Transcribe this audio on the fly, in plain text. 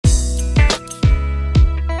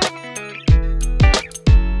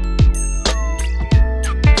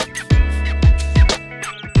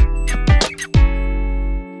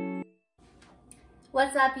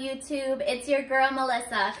up, YouTube? It's your girl,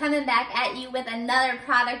 Melissa, coming back at you with another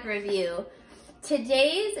product review.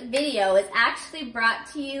 Today's video is actually brought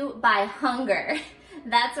to you by hunger.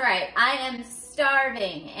 That's right, I am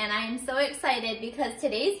starving, and I am so excited because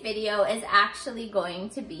today's video is actually going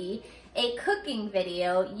to be a cooking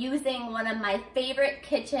video using one of my favorite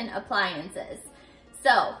kitchen appliances.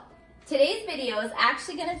 So, today's video is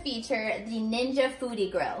actually gonna feature the Ninja Foodi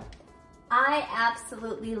Grill. I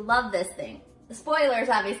absolutely love this thing. The spoiler is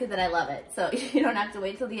obviously that I love it, so you don't have to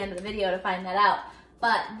wait till the end of the video to find that out.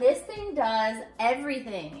 But this thing does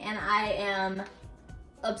everything, and I am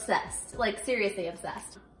obsessed, like seriously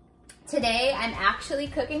obsessed. Today, I'm actually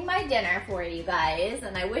cooking my dinner for you guys,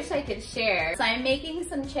 and I wish I could share. So I'm making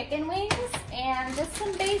some chicken wings and just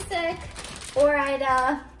some basic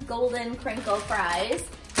Ore-Ida golden crinkle fries.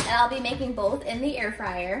 And I'll be making both in the air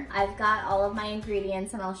fryer. I've got all of my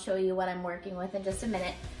ingredients and I'll show you what I'm working with in just a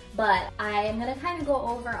minute. But I'm gonna kind of go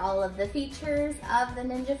over all of the features of the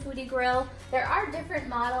Ninja Foodi Grill. There are different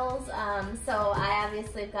models, so I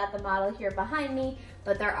obviously have got the model here behind me,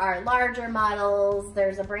 but there are larger models.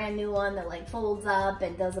 There's a brand new one that like folds up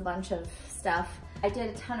and does a bunch of stuff. I did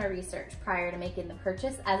a ton of research prior to making the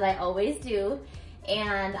purchase, as I always do,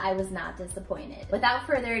 and I was not disappointed. Without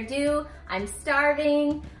further ado, I'm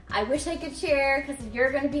starving. I wish I could share because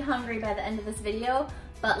you're gonna be hungry by the end of this video,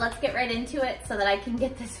 but let's get right into it so that I can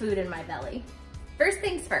get this food in my belly. First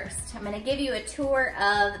things first, I'm gonna give you a tour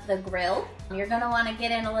of the grill. You're gonna wanna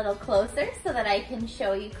get in a little closer so that I can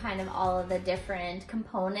show you kind of all of the different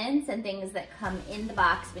components and things that come in the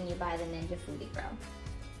box when you buy the Ninja Foodi Grill.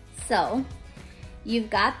 So,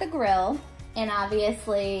 you've got the grill, and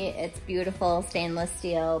obviously it's beautiful, stainless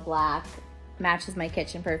steel, black, matches my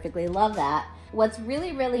kitchen perfectly, love that. What's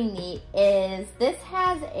really, really neat is this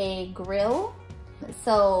has a grill,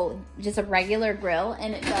 so just a regular grill,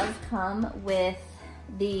 and it does come with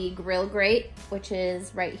the grill grate, which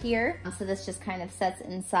is right here. So this just kind of sets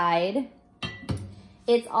inside.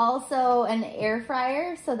 It's also an air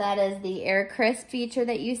fryer, so that is the air crisp feature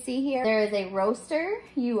that you see here. There is a roaster,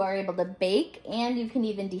 you are able to bake, and you can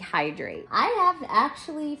even dehydrate. I have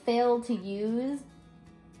actually failed to use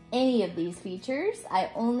any of these features. I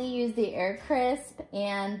only use the air crisp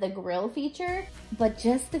and the grill feature, but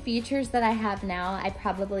just the features that I have now, I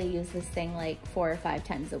probably use this thing like 4 or 5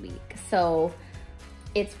 times a week. So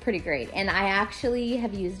it's pretty great. And I actually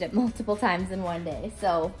have used it multiple times in one day,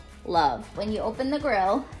 so love. When you open the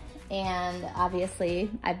grill, and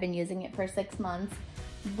obviously I've been using it for 6 months,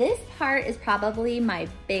 this part is probably my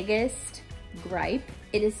biggest gripe.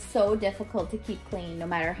 It is so difficult to keep clean. No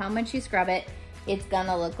matter how much you scrub it, it's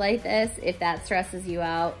gonna look like this. If that stresses you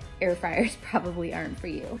out, air fryers probably aren't for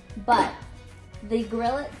you. But the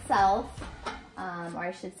grill itself, or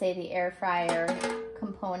I should say the air fryer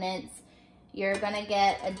components, you're gonna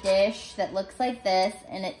get a dish that looks like this,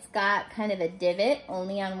 and it's got kind of a divot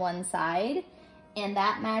only on one side, and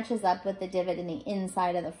that matches up with the divot in the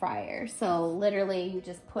inside of the fryer. So literally you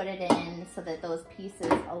just put it in so that those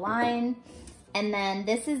pieces align. And then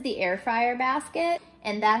this is the air fryer basket,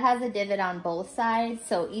 and that has a divot on both sides,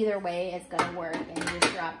 so either way it's gonna work, and you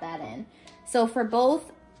just drop that in. So for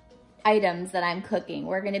both items that I'm cooking,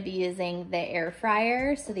 we're gonna be using the air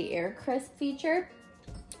fryer, so the air crisp feature.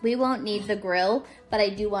 We won't need the grill, but I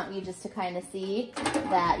do want you just to kind of see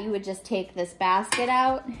that you would just take this basket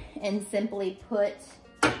out and simply put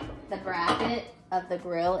the bracket of the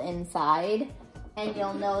grill inside, and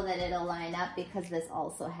you'll know that it'll line up because this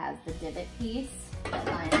also has the divot piece that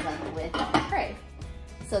lines up with the tray.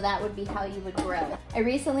 So that would be how you would grill. I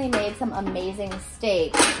recently made some amazing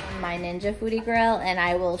steaks in my Ninja Foodi Grill, and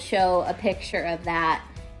I will show a picture of that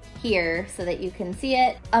here so that you can see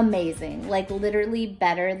it. Amazing, like literally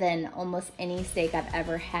better than almost any steak I've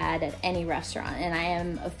ever had at any restaurant, and I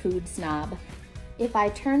am a food snob. If I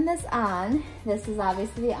turn this on, this is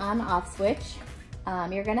obviously the on-off switch.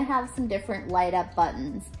 You're gonna have some different light up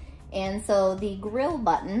buttons. And so the grill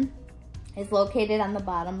button is located on the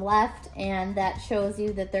bottom left, and that shows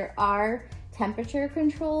you that there are temperature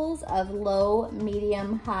controls of low,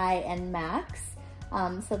 medium, high, and max.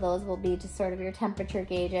 So those will be just sort of your temperature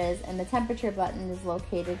gauges, and the temperature button is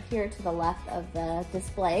located here to the left of the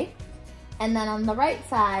display. And then on the right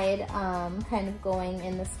side, kind of going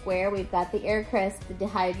in the square, we've got the air crisp, the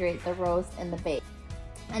dehydrate, the roast, and the bake.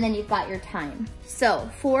 And then you've got your time. So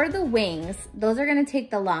for the wings, those are gonna take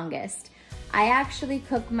the longest. I actually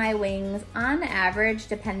cook my wings on average,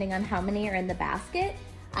 depending on how many are in the basket.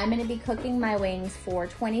 I'm gonna be cooking my wings for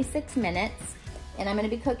 26 minutes, and I'm gonna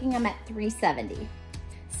be cooking them at 370.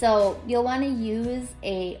 So you'll want to use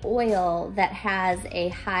a oil that has a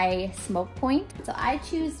high smoke point. So I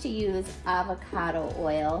choose to use avocado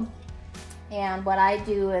oil. And what I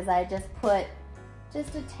do is I just put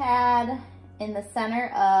just a tad in the center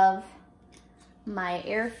of my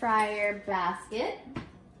air fryer basket.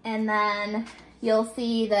 And then you'll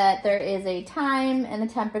see that there is a time and a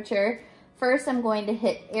temperature. First, I'm going to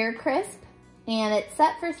hit air crisp, and it's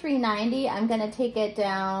set for 390. I'm gonna take it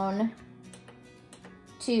down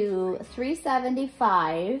to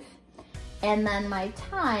 375, and then my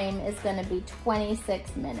time is gonna be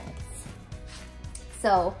 26 minutes.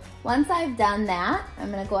 So once I've done that, I'm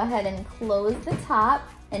gonna go ahead and close the top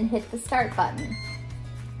and hit the start button.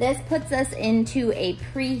 This puts us into a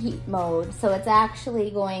preheat mode, so it's actually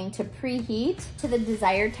going to preheat to the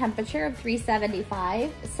desired temperature of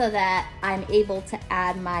 375 so that I'm able to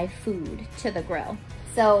add my food to the grill.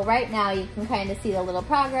 So right now you can kind of see the little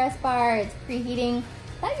progress bar, it's preheating.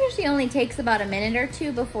 That usually only takes about a minute or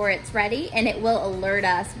two before it's ready, and it will alert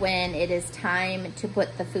us when it is time to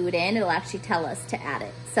put the food in. It'll actually tell us to add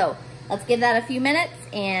it. So let's give that a few minutes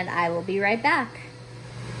and I will be right back.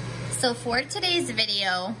 So for today's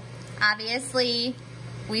video, obviously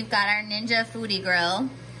we've got our Ninja Foodi grill.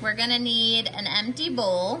 We're gonna need an empty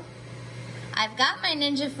bowl. I've got my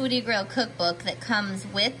Ninja Foodi grill cookbook that comes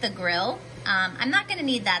with the grill. I'm not gonna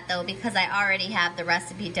need that though because I already have the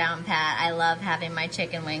recipe down pat. I love having my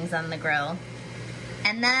chicken wings on the grill.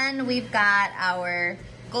 And then we've got our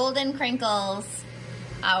golden crinkles,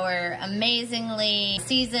 our amazingly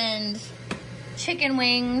seasoned chicken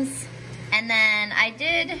wings. And then I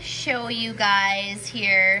did show you guys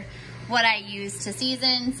here what I use to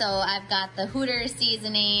season. So I've got the Hooters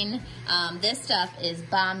seasoning. This stuff is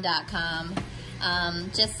bomb.com.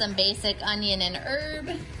 Just some basic onion and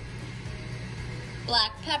herb,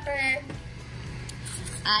 black pepper.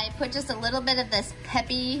 I put just a little bit of this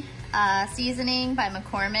peppy seasoning by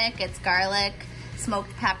McCormick. It's garlic,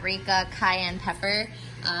 smoked paprika, cayenne pepper.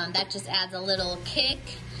 That just adds a little kick.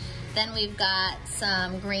 Then we've got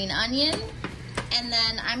some green onion. And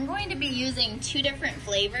then I'm going to be using 2 different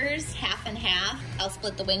flavors, half and half. I'll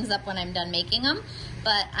split the wings up when I'm done making them.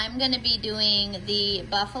 But I'm gonna be doing the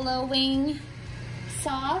buffalo wing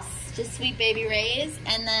sauce, just Sweet Baby Ray's,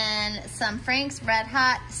 and then some Frank's Red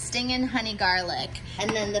Hot Stingin' Honey Garlic. And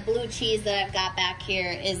then the blue cheese that I've got back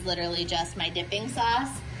here is literally just my dipping sauce.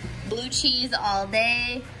 Blue cheese all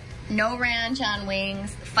day, no ranch on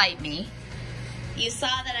wings, fight me. You saw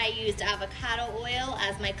that I used avocado oil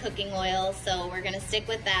as my cooking oil, so we're gonna stick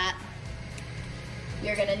with that.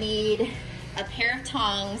 You're gonna need a pair of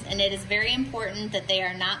tongs, and it is very important that they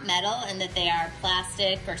are not metal and that they are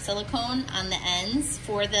plastic or silicone on the ends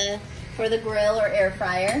for the grill or air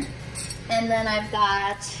fryer. And then I've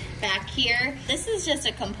got back here, this is just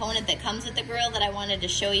a component that comes with the grill that I wanted to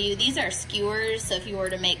show you. These are skewers, so if you were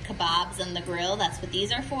to make kebabs on the grill, that's what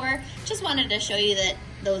these are for. Just wanted to show you that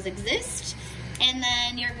those exist. And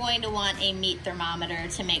then you're going to want a meat thermometer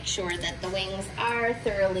to make sure that the wings are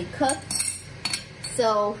thoroughly cooked.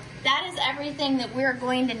 So that is everything that we're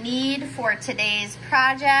going to need for today's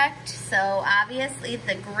project. So obviously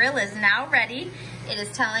the grill is now ready. It is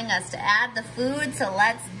telling us to add the food, so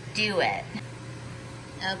let's do it.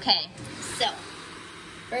 Okay, so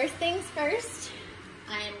first things first,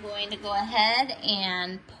 I am going to go ahead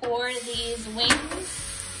and pour these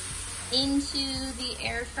wings into the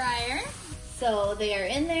air fryer. So they are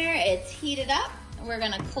in there, it's heated up. We're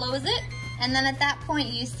gonna close it. And then at that point,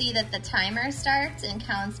 you see that the timer starts and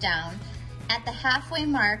counts down. At the halfway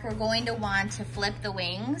mark, we're going to want to flip the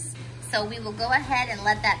wings. So we will go ahead and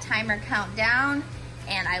let that timer count down,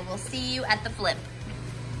 and I will see you at the flip.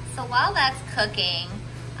 So while that's cooking,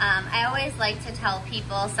 I always like to tell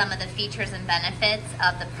people some of the features and benefits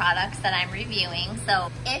of the products that I'm reviewing.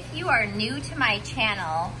 So if you are new to my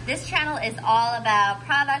channel, this channel is all about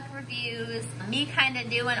product reviews, me kind of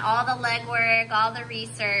doing all the legwork, all the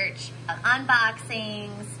research,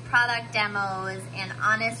 unboxings, product demos, and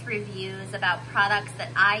honest reviews about products that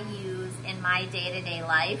I use in my day-to-day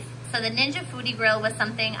life. So the Ninja Foodi grill was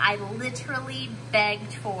something I literally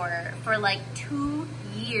begged for like 2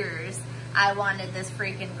 years. I wanted this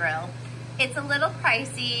freaking grill. It's a little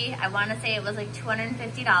pricey. I want to say it was like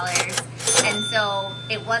 $250. And so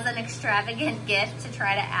it was an extravagant gift to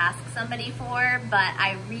try to ask somebody for, but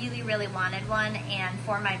I really, really wanted one. And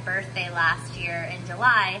for my birthday last year in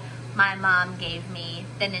July, my mom gave me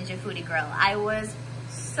the Ninja Foodi grill. I was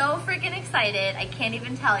so freaking excited. I can't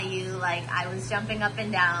even tell you, like I was jumping up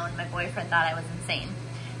and down. My boyfriend thought I was insane.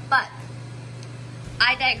 But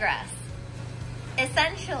I digress.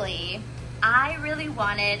 Essentially, I really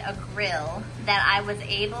wanted a grill that I was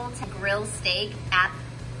able to grill steak at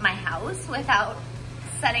my house without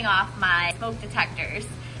setting off my smoke detectors.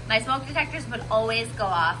 My smoke detectors would always go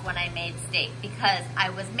off when I made steak because I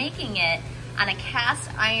was making it on a cast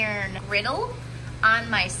iron griddle on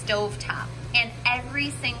my stovetop. And every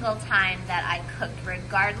single time that I cooked,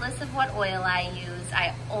 regardless of what oil I used,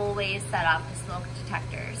 I always set off the smoke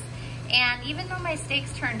detectors. And even though my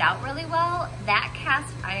steaks turned out really well, that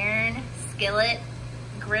cast iron skillet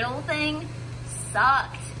griddle thing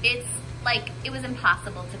sucked. It's like, it was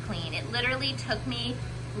impossible to clean. It literally took me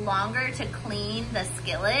longer to clean the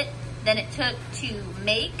skillet than it took to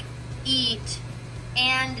make, eat,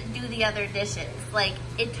 and do the other dishes. Like,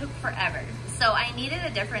 it took forever. So I needed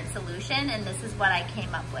a different solution, and this is what I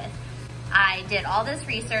came up with. I did all this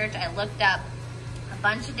research. I looked up a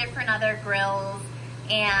bunch of different other grills,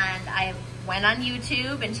 and I went on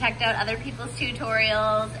YouTube and checked out other people's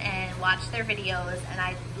tutorials and watched their videos, and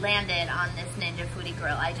I landed on this Ninja Foodi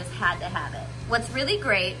grill. I just had to have it. What's really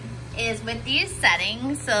great is with these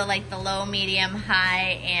settings, so like the low, medium,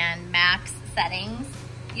 high, and max settings,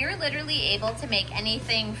 you're literally able to make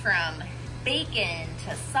anything from bacon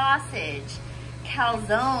to sausage,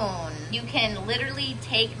 calzone. You can literally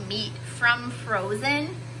take meat from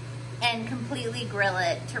frozen and completely grill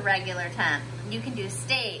it to regular temp. You can do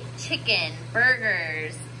steak, chicken,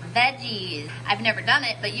 burgers, veggies. I've never done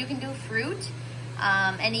it, but you can do fruit,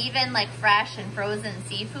 and even like fresh and frozen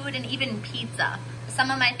seafood, and even pizza. Some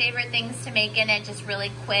of my favorite things to make in it, just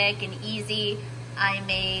really quick and easy. I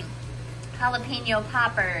made jalapeno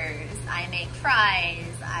poppers, I make fries,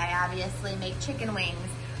 I obviously make chicken wings.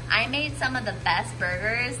 I made some of the best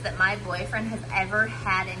burgers that my boyfriend has ever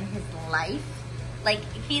had in his life. Like,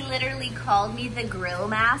 he literally called me the grill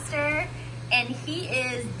master, and he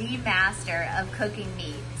is the master of cooking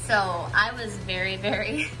meat. So I was very,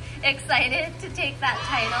 very excited to take that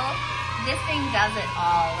title. This thing does it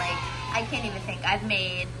all. Like, I can't even think. I've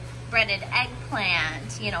made breaded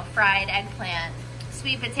eggplant, you know, fried eggplant,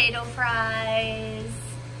 sweet potato fries,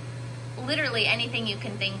 literally anything you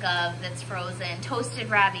can think of that's frozen, toasted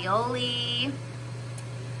ravioli,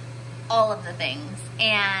 all of the things.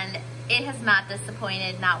 And it has not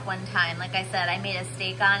disappointed, not one time. Like I said, I made a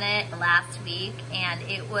steak on it last week, and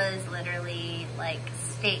it was literally like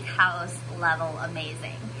steakhouse level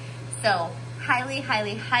amazing. So highly,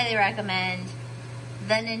 highly, highly recommend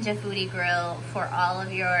the Ninja Foodi grill for all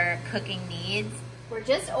of your cooking needs. We're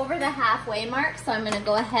just over the halfway mark, so I'm gonna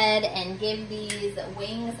go ahead and give these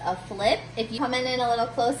wings a flip. If you come in a little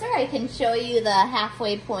closer, I can show you the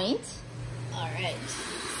halfway point. All right,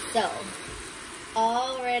 so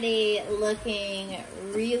already looking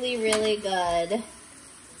really, really good.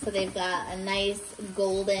 So they've got a nice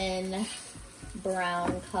golden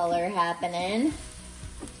brown color happening.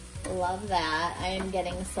 Love that. I am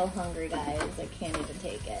getting so hungry, guys. I can't even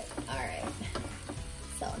take it. All right.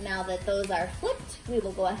 So now that those are flipped, we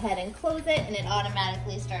will go ahead and close it, and it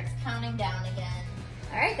automatically starts counting down again.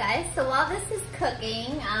 All right, guys, so while this is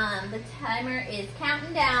cooking, the timer is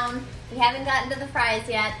counting down. We haven't gotten to the fries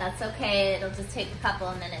yet. That's okay. It'll just take a couple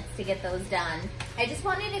of minutes to get those done. I just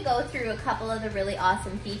wanted to go through a couple of the really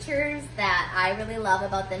awesome features that I really love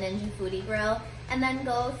about the Ninja Foodi grill, and then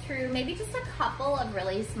go through maybe just a couple of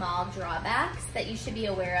really small drawbacks that you should be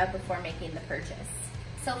aware of before making the purchase.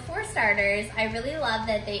 So for starters, I really love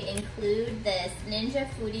that they include this Ninja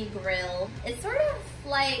Foodi grill. It's sort of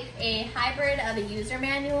like a hybrid of a user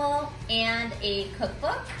manual and a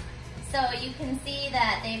cookbook. So you can see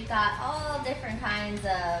that they've got all different kinds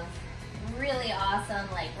of really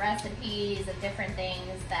awesome like recipes of different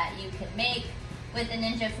things that you can make with the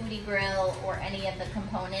Ninja Foodi grill or any of the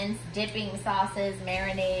components, dipping sauces,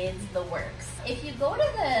 marinades, the works. If you go to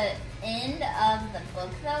the end of the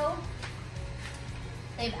book though,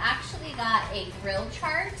 they've actually got a grill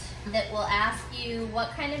chart that will ask you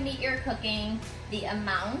what kind of meat you're cooking, the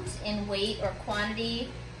amount in weight or quantity.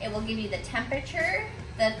 It will give you the temperature,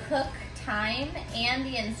 the cook time, and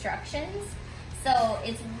the instructions. So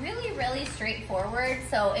it's really, really straightforward.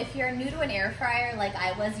 So if you're new to an air fryer like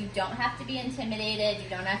I was, you don't have to be intimidated. You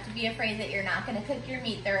don't have to be afraid that you're not gonna cook your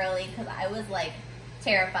meat thoroughly, because I was like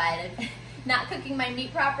terrified of not cooking my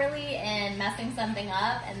meat properly and messing something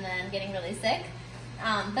up and then getting really sick.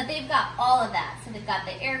 But they've got all of that. So they've got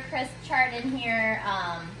the air crisp chart in here,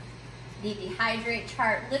 the dehydrate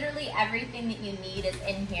chart, literally everything that you need is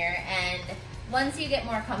in here. And once you get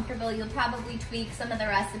more comfortable, you'll probably tweak some of the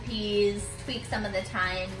recipes, tweak some of the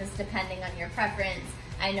times, depending on your preference.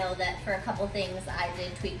 I know that for a couple things, I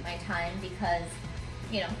did tweak my time because,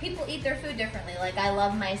 you know, people eat their food differently. Like, I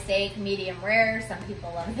love my steak medium rare. Some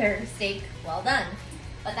people love their steak well done.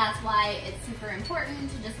 but that's why it's super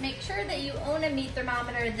important to just make sure that you own a meat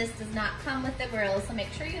thermometer. This does not come with the grill, so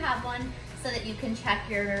make sure you have one so that you can check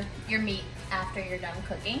your meat after you're done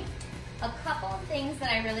cooking. A couple of things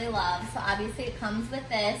that I really love, so obviously it comes with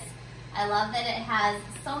this. I love that it has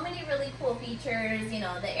so many really cool features, you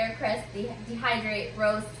know, the air crisp, dehydrate,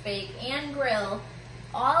 roast, bake, and grill.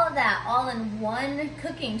 All of that all in one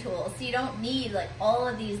cooking tool, so you don't need like all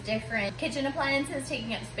of these different kitchen appliances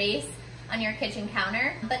taking up space on your kitchen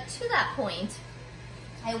counter. But to that point,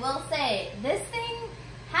 I will say this thing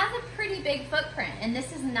has a pretty big footprint, and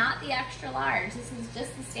this is not the extra large, this is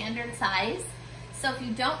just the standard size. So if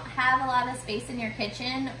you don't have a lot of space in your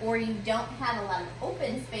kitchen, or you don't have a lot of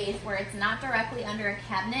open space where it's not directly under a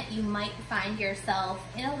cabinet, you might find yourself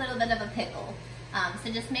in a little bit of a pickle.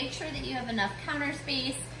 So just make sure that you have enough counter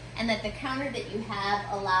space and that the counter that you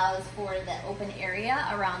have allows for the open area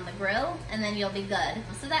around the grill, and then you'll be good.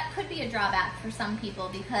 So that could be a drawback for some people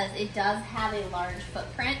because it does have a large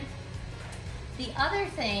footprint. The other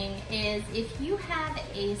thing is if you have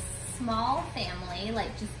a small family,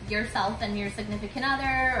 like just yourself and your significant other,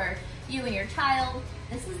 or you and your child,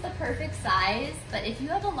 this is the perfect size. But if you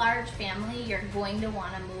have a large family, you're going to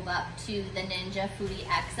want to move up to the Ninja Foodi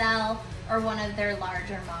XL or one of their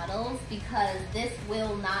larger models, because this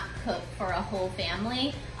will not cook for a whole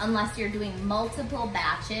family unless you're doing multiple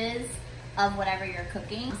batches of whatever you're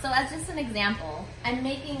cooking. So as just an example, I'm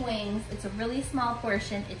making wings. It's a really small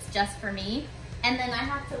portion. It's just for me. And then I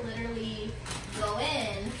have to literally go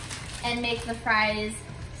in and make the fries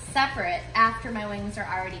separate after my wings are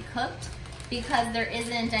already cooked, because there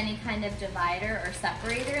isn't any kind of divider or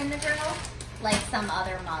separator in the grill like some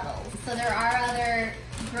other models. So there are other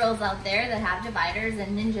grills out there that have dividers,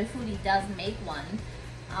 and Ninja Foodi does make one.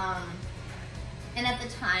 And at the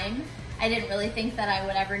time, I didn't really think that I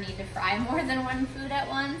would ever need to fry more than one food at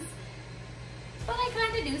once, but I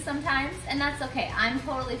kind of do sometimes, and that's okay. I'm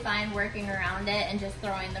totally fine working around it and just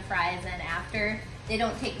throwing the fries in after. They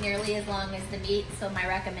don't take nearly as long as the meat, so my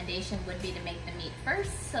recommendation would be to make the meat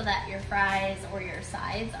first so that your fries or your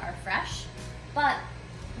sides are fresh, but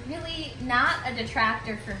really not a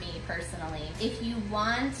detractor for me personally. If you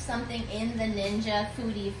want something in the Ninja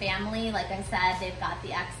Foodi family, like I said, they've got the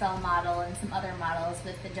XL model and some other models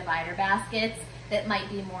with the divider baskets that might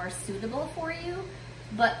be more suitable for you.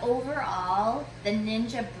 But overall, the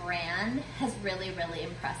Ninja brand has really, really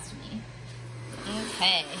impressed me.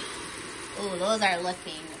 Okay. Ooh, those are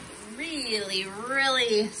looking really,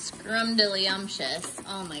 really scrumdiddlyumptious.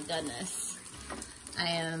 Oh my goodness. I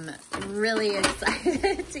am really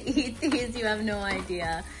excited to eat these. You have no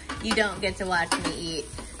idea. You don't get to watch me eat.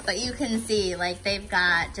 But you can see, like, they've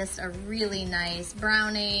got just a really nice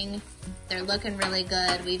browning. They're looking really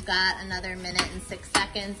good. We've got another 1 minute and 6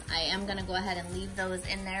 seconds. I am gonna go ahead and leave those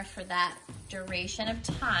in there for that duration of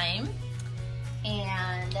time.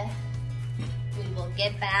 And we will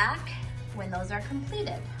get back when those are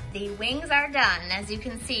completed. The wings are done. As you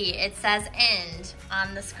can see, it says end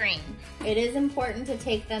on the screen. It is important to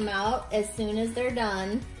take them out as soon as they're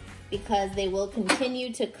done, because they will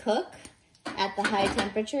continue to cook at the high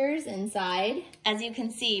temperatures inside. As you can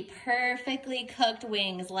see, perfectly cooked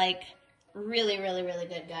wings, like really, really, really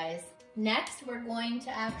good, guys. Next, we're going to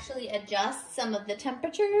actually adjust some of the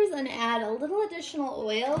temperatures and add a little additional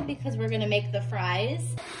oil because we're gonna make the fries.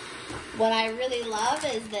 What I really love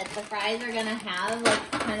is that the fries are gonna have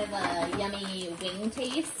like kind of a yummy wing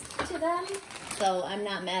taste to them. So I'm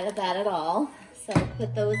not mad at that at all. So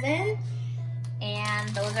put those in, and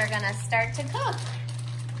those are gonna start to cook.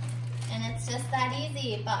 And it's just that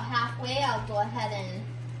easy. About halfway, I'll go ahead and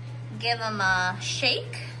give them a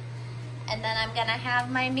shake. And then I'm gonna have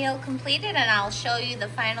my meal completed, and I'll show you the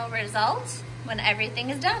final result when everything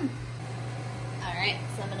is done. All right,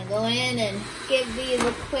 so I'm gonna go in and give these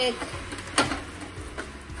a quick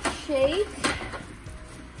shake.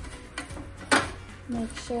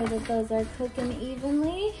 Make sure that those are cooking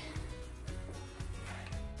evenly.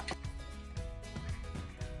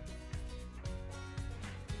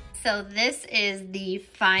 So this is the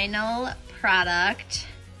final product.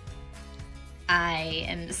 I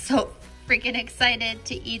am so freaking excited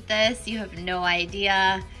to eat this. You have no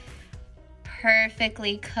idea.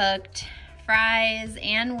 Perfectly cooked fries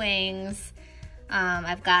and wings.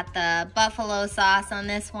 I've got the buffalo sauce on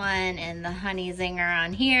this one and the honey zinger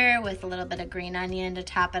on here with a little bit of green onion to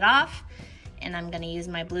top it off. And I'm gonna use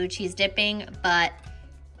my blue cheese dipping. But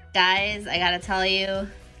guys, I gotta tell you,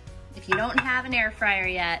 if you don't have an air fryer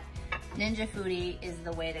yet, Ninja Foodi is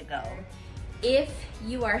the way to go. If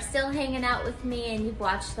you are still hanging out with me and you've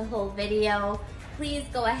watched the whole video, please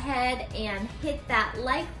go ahead and hit that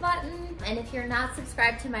like button. And if you're not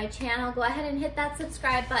subscribed to my channel, go ahead and hit that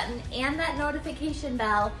subscribe button and that notification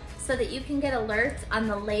bell so that you can get alerts on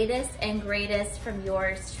the latest and greatest from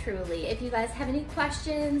yours truly. If you guys have any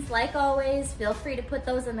questions, like always, feel free to put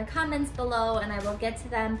those in the comments below and I will get to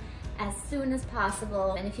them as soon as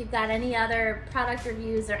possible. And if you've got any other product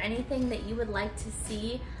reviews or anything that you would like to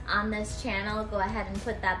see on this channel, go ahead and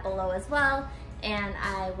put that below as well, and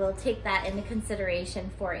I will take that into consideration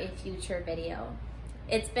for a future video.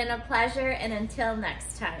 It's been a pleasure, and until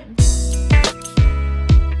next time.